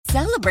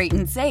Celebrate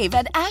and save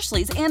at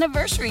Ashley's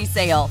Anniversary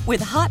Sale.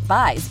 With Hot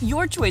Buys,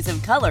 your choice of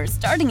colors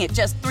starting at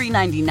just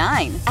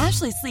 $3.99.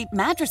 Ashley Sleep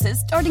mattresses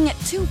starting at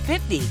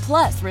 $2.50.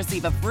 Plus,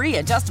 receive a free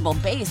adjustable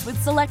base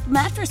with select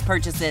mattress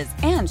purchases.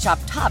 And shop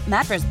top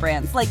mattress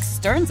brands like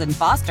Stearns &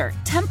 Foster,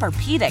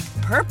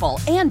 Tempur-Pedic, Purple,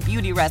 and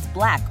Beautyrest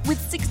Black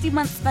with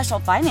 60-month special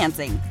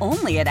financing.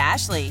 Only at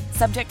Ashley.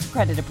 Subject to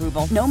credit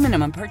approval. No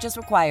minimum purchase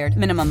required.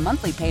 Minimum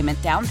monthly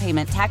payment, down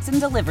payment, tax, and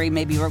delivery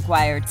may be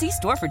required. See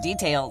store for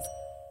details.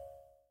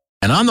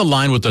 And on the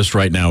line with us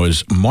right now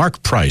is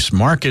Mark Price.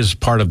 Mark is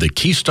part of the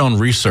Keystone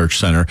Research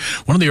Center,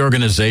 one of the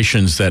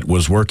organizations that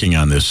was working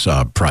on this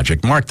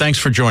project. Mark, thanks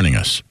for joining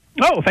us.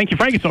 Oh, thank you,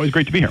 Frank. It's always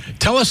great to be here.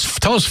 Tell us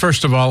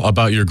first of all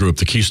about your group,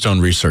 the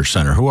Keystone Research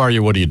Center. Who are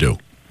you? What do you do?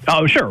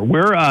 Oh, sure.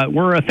 We're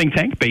a think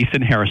tank based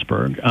in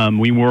Harrisburg.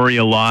 We worry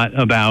a lot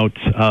about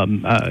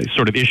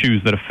sort of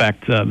issues that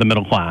affect the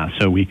middle class.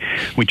 So we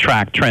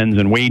track trends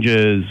in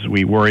wages.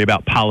 We worry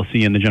about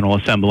policy in the General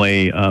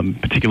Assembly,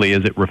 particularly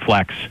as it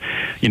reflects,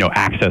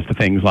 access to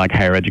things like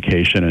higher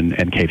education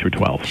and K through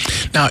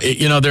 12. Now,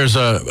 there's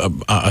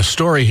a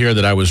story here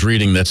that I was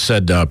reading that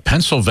said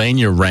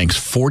Pennsylvania ranks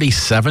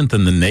 47th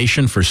in the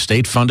nation for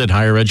state-funded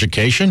higher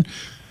education.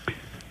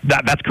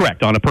 That's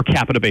correct, on a per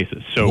capita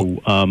basis. So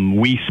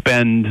we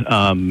spend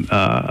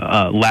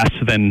less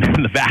than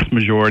the vast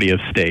majority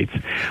of states.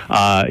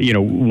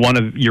 One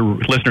of your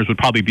listeners would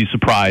probably be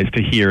surprised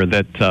to hear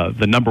that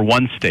the number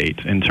one state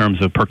in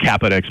terms of per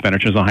capita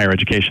expenditures on higher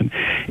education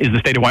is the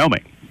state of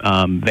Wyoming.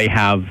 They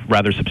have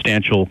rather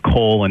substantial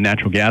coal and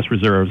natural gas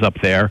reserves up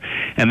there,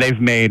 and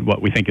they've made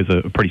what we think is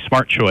a pretty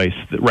smart choice,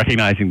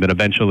 recognizing that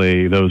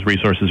eventually those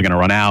resources are going to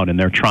run out, and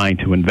they're trying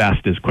to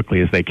invest as quickly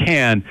as they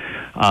can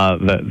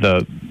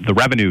the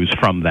revenues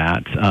from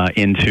that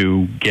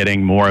into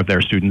getting more of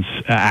their students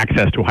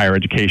access to higher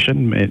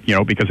education.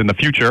 Because in the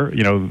future,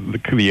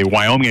 the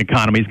Wyoming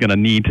economy is going to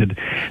need to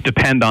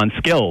depend on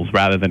skills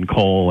rather than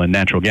coal and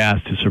natural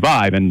gas to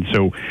survive, and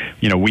so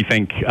we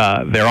think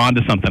they're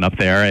onto something up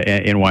there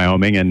in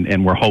Wyoming,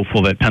 and we're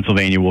hopeful that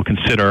Pennsylvania will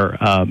consider,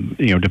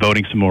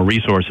 devoting some more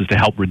resources to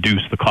help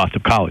reduce the cost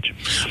of college.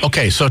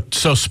 Okay, so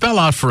spell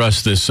out for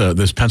us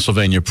this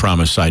Pennsylvania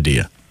Promise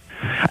idea.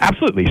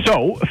 Absolutely.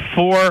 So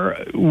for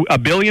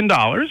 $1 billion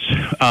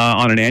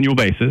on an annual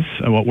basis,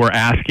 what we're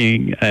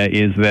asking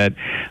is that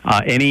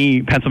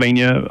any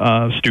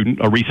Pennsylvania student,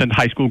 a recent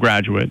high school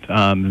graduate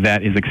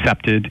that is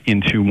accepted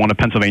into one of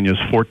Pennsylvania's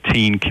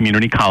 14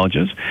 community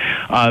colleges,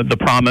 the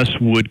promise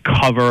would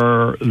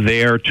cover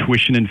their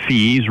tuition and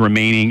fees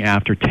remaining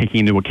after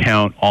taking into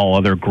account all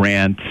other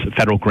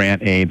federal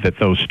grant aid that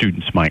those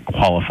students might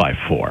qualify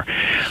for.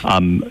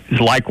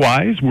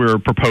 Likewise, we're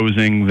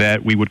proposing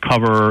that we would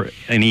cover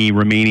any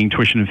remaining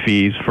tuition and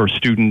fees for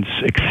students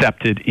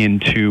accepted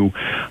into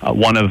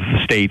one of the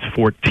state's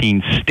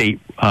 14 state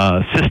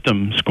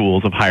system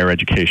schools of higher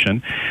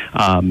education.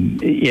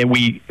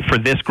 For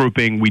this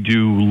grouping, we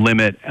do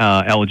limit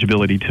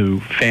eligibility to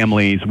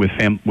families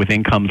with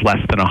incomes less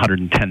than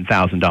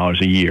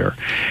 $110,000 a year.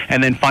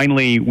 And then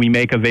finally, we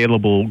make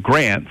available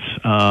grants,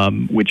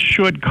 which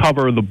should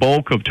cover the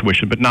bulk of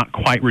tuition, but not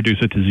quite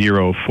reduce it to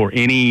zero for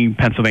any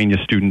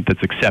Pennsylvania student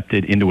that's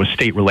accepted into a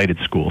state-related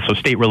school. So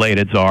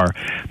state-relateds are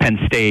Penn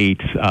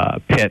State,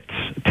 Pitt,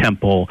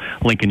 Temple,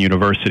 Lincoln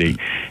University.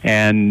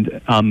 And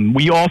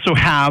we also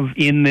have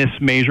in this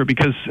measure,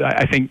 because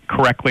I think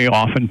correctly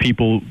often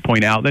people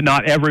point out that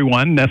not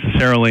everyone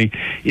necessarily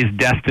is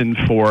destined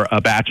for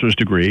a bachelor's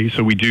degree.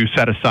 So we do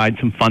set aside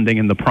some funding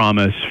in the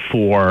promise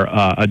for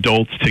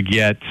adults to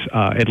get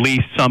at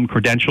least some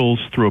credentials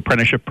through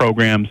apprenticeship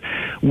programs,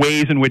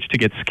 ways in which to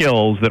get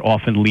skills that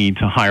often lead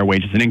to higher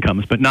wages and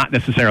incomes, but not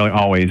necessarily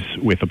always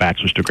with a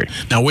bachelor's degree.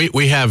 Now,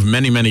 we have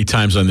many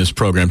times on this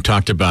program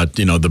talked about,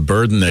 the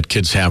burden that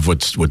kids have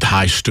with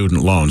high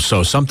student loans.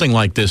 So something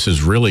like this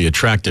is really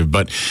attractive.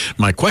 But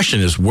my question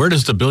is, where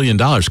does the $1 billion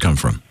come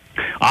from?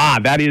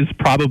 That is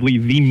probably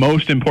the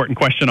most important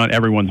question on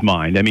everyone's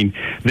mind. I mean,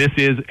 this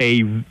is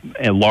a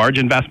large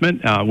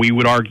investment. We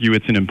would argue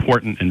it's an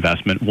important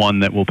investment, one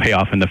that will pay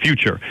off in the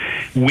future.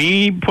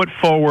 We put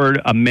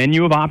forward a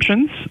menu of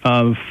options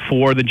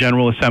for the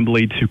General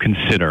Assembly to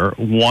consider.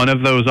 One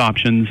of those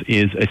options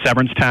is a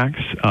severance tax.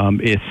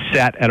 It's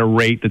set at a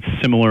rate that's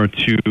similar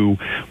to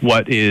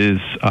what is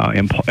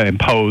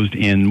imposed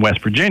in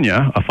West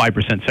Virginia. A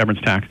 5%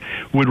 severance tax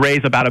would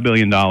raise about $1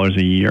 billion a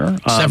year.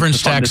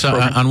 Severance tax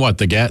on what?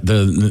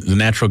 The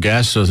natural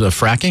gas, the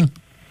fracking?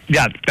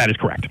 Yeah, that is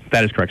correct.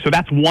 So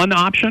that's one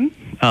option.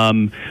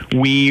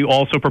 We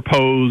also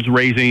propose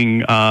raising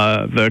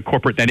the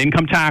corporate net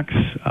income tax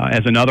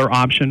as another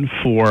option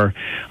for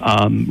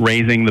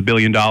raising the $1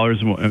 billion.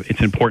 It's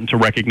important to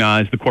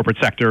recognize the corporate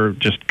sector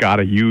just got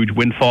a huge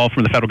windfall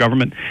from the federal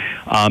government.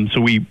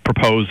 So we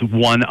propose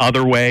one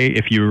other way.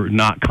 If you're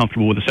not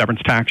comfortable with the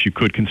severance tax, you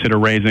could consider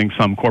raising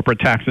some corporate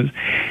taxes.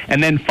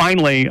 And then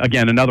finally,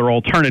 again, another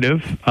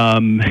alternative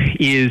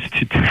is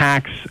to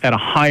tax at a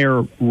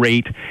higher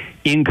rate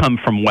income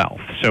from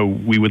wealth. So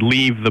we would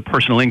leave the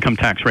personal income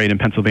tax rate in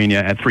Pennsylvania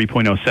at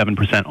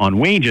 3.07% on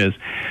wages,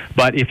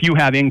 but if you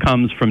have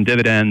incomes from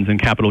dividends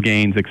and capital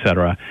gains, et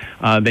cetera,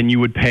 then you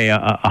would pay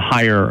a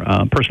higher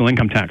personal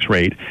income tax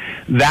rate.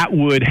 That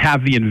would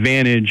have the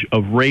advantage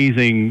of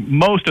raising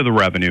most of the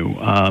revenue,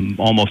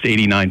 almost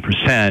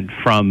 89%,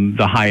 from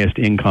the highest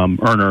income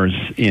earners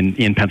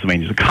in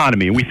Pennsylvania's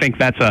economy. And we think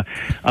that's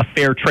a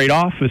fair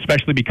trade-off,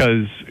 especially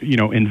because,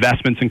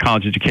 investments in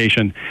college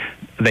education,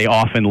 they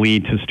often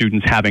lead to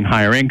students having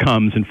higher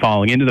incomes and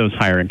falling into those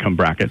higher income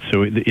brackets.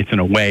 So it's, in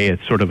a way,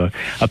 it's sort of a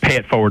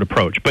pay-it-forward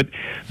approach. But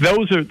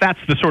that's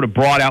the sort of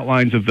broad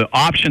outlines of the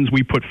options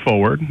we put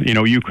forward.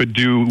 You could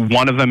do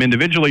one of them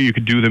individually, you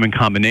could do them in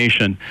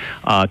combination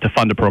to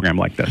fund a program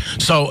like this.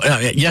 So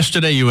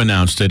yesterday you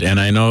announced it, and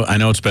I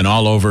know it's been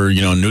all over,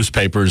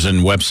 newspapers and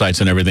websites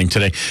and everything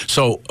today.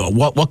 So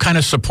what kind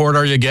of support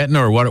are you getting,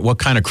 or what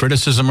kind of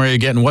criticism are you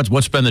getting?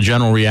 What's been the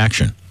general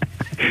reaction?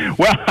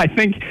 Well, I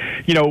think,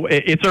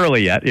 it's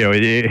early yet.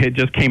 It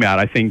just came out.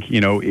 I think,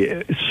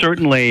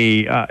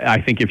 certainly,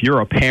 I think if you're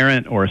a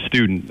parent or a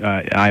student,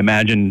 I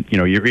imagine,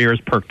 your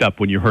ears perked up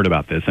when you heard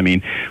about this. I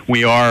mean,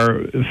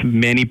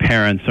 many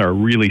parents are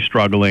really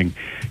struggling,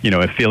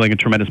 feeling a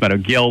tremendous amount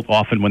of guilt,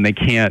 often when they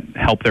can't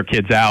help their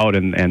kids out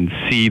and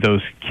see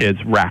those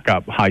kids rack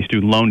up high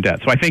student loan debt.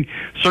 So I think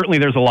certainly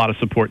there's a lot of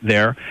support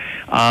there.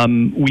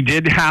 We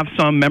did have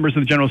some members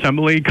of the General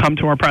Assembly come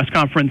to our press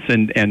conference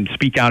and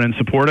speak out in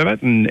support of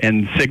it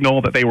and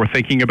signal that they were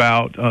thinking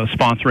about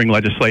sponsoring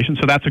legislation.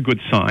 So that's a good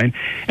sign.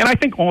 And I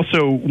think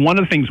also one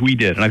of the things we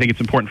did, and I think it's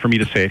important for me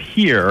to say it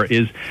here,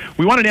 is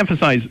we wanted to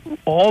emphasize,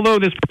 although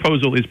this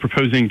proposal is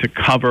proposing to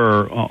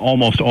cover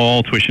almost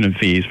all tuition and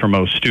fees for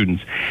most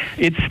students,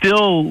 it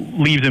still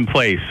leaves in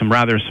place some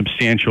rather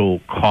substantial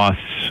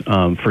costs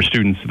for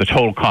students, the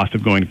total cost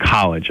of going to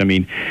college. I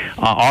mean,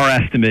 our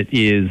estimate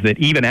is that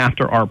even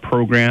after our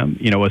program,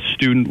 a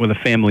student with a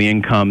family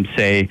income,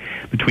 say,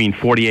 between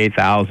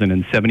 $48,000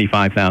 and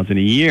 $75,000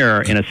 a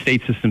year in a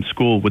state system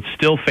school would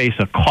still face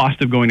a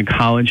cost of going to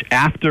college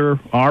after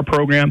our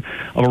program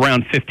of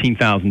around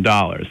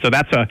 $15,000. So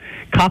that's a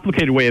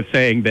complicated way of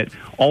saying that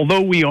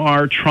although we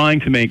are trying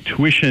to make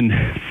tuition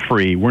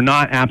free, we're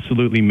not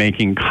absolutely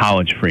making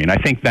college free. And I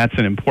think that's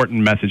an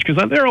important message,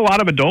 because there are a lot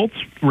of adults,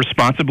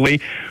 responsibly,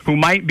 who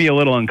might be a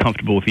little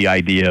uncomfortable with the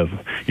idea of,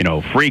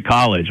 free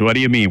college. What do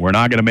you mean? We're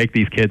not going to make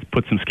these kids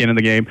put some skin in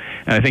the game.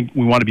 And I think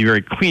we want to be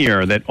very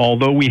clear that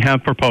although we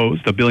have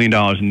proposed $1 billion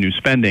in new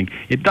spending,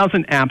 it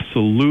doesn't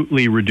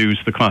absolutely reduce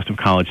the cost of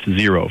college to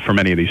zero for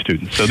many of these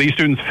students. So these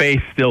students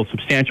face still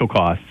substantial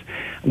costs.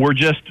 We're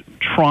just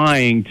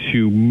trying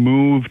to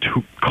move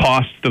to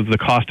the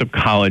cost of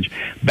college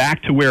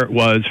back to where it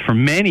was for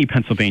many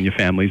Pennsylvania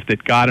families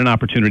that got an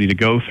opportunity to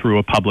go through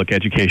a public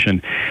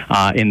education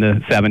in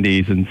the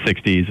 70s and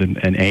 60s and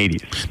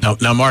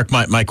 80s. Now, Mark,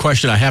 my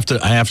question, I have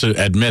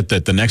to admit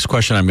that the next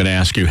question I'm going to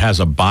ask you has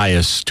a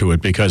bias to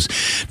it, because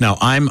now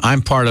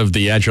I'm part of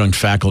the adjunct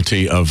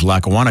faculty of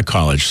Lackawanna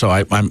College.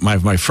 So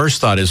my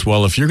first thought is,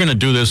 well, if you're going to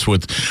do this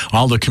with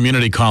all the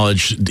community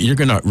college, you're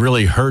going to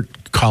really hurt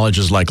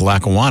colleges like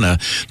Lackawanna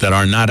that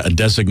are not a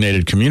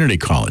designated community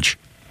college.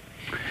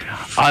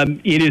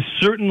 It is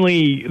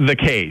certainly the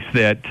case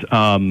that,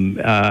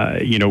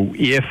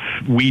 if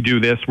we do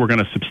this, we're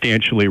going to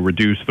substantially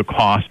reduce the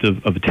cost of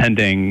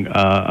attending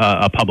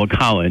a public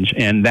college,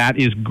 and that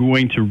is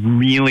going to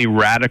really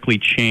radically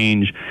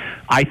change,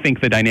 I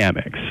think, the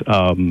dynamics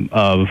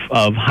of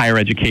higher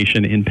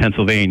education in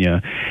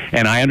Pennsylvania.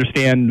 And I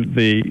understand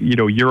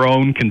your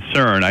own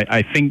concern.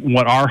 I think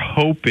what our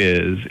hope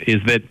is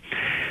that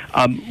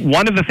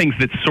one of the things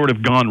that's sort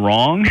of gone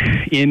wrong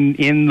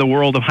in the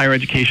world of higher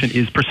education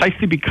is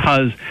precisely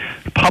because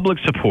public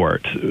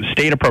support,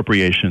 state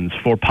appropriations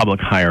for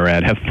public higher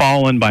ed have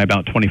fallen by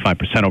about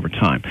 25% over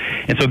time.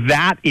 And so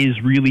that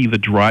is really the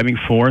driving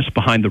force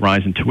behind the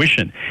rise in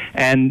tuition.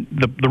 And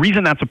the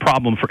reason that's a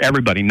problem for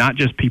everybody, not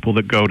just people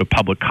that go to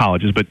public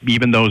colleges, but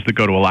even those that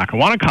go to a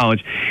Lackawanna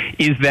college,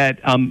 is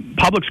that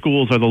public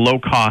schools are the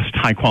low-cost,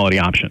 high-quality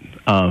option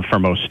for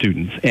most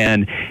students.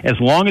 And as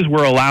long as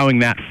we're allowing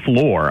that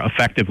floor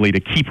effectively to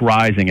keep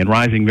rising and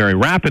rising very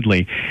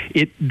rapidly,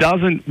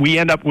 we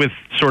end up with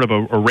sort of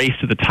a race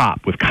to the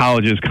top, with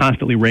colleges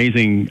constantly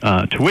raising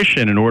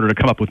tuition in order to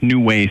come up with new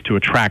ways to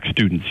attract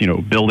students,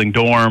 building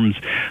dorms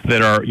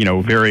that are,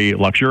 very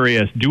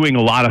luxurious, doing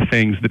a lot of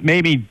things that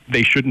maybe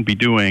they shouldn't be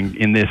doing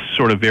in this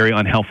sort of very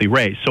unhealthy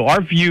race. So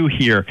our view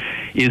here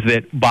is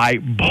that by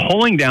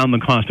pulling down the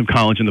cost of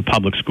college in the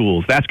public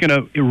schools, that's going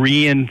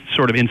to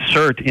sort of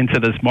insert into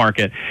this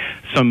market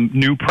some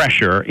new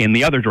pressure in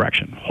the other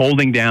direction,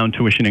 holding down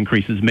tuition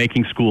increases,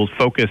 making schools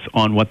focus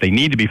on what they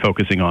need to be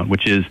focusing on,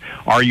 which is,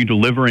 are you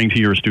delivering to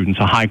your students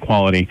a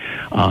high-quality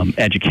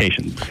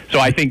education? So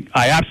I think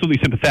I'm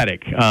absolutely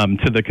sympathetic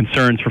to the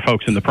concerns for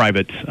folks in the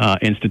private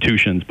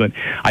institutions, but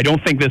I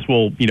don't think this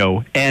will,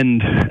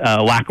 end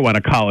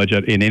Lackawanna College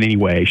in any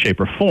way, shape,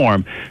 or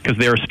form, because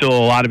there are still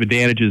a lot of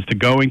advantages to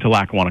going to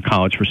Lackawanna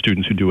College for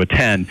students who do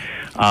attend,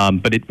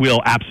 but it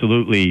will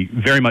absolutely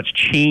very much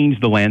change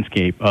the landscape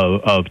landscape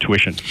of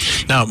tuition.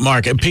 Now,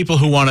 Mark, people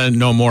who want to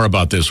know more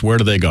about this, where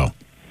do they go?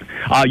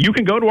 You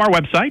can go to our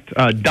website,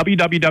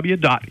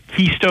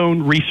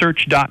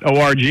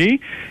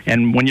 www.keystoneresearch.org,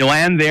 and when you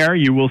land there,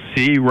 you will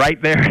see right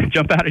there,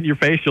 jump out in your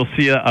face, you'll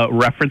see a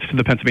reference to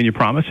the Pennsylvania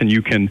Promise, and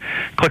you can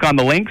click on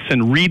the links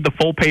and read the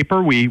full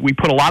paper. We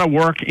put a lot of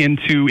work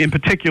into, in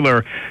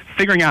particular,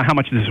 figuring out how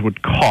much this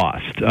would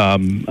cost,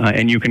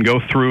 and you can go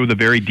through the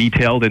very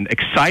detailed and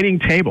exciting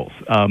tables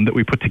that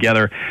we put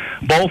together,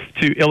 both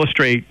to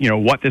illustrate,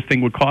 what this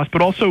thing would cost,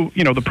 but also,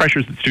 the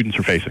pressures that students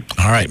are facing.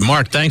 All right,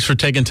 Mark, thanks for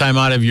taking time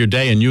out of your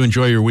day, and you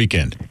enjoy your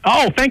weekend.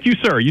 Oh, thank you,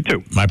 sir. You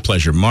too. My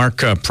pleasure.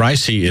 Mark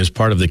Price, he is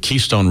part of the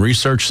Keystone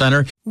Research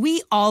Center.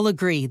 We all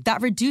agree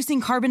that reducing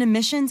carbon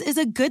emissions is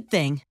a good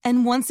thing.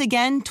 And once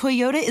again,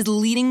 Toyota is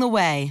leading the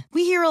way.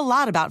 We hear a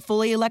lot about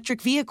fully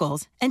electric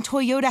vehicles, and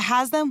Toyota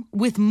has them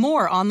with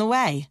more on the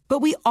way. But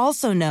we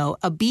also know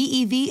a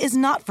BEV is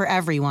not for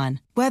everyone,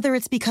 whether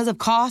it's because of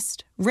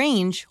cost,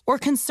 range, or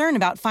concern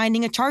about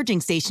finding a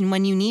charging station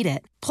when you need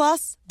it.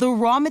 Plus, the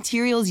raw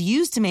materials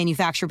used to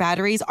manufacture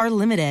batteries are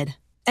limited.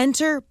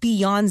 Enter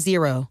Beyond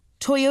Zero,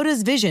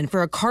 Toyota's vision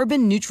for a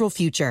carbon-neutral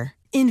future.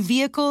 In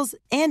vehicles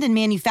and in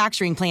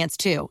manufacturing plants,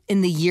 too, in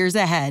the years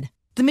ahead.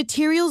 The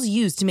materials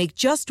used to make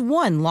just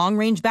one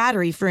long-range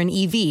battery for an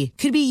EV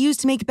could be used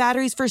to make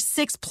batteries for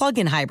 6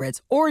 plug-in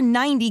hybrids or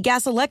 90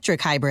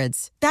 gas-electric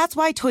hybrids. That's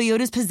why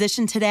Toyota's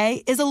position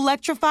today is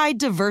electrified,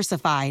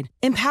 diversified,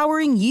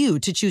 empowering you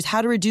to choose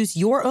how to reduce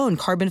your own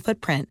carbon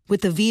footprint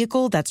with the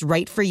vehicle that's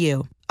right for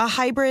you. A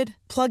hybrid,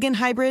 plug-in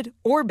hybrid,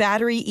 or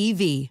battery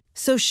EV.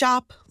 So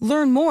shop,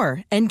 learn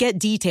more, and get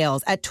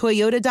details at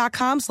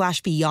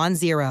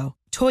toyota.com/beyondzero.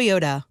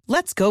 Toyota,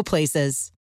 let's go places.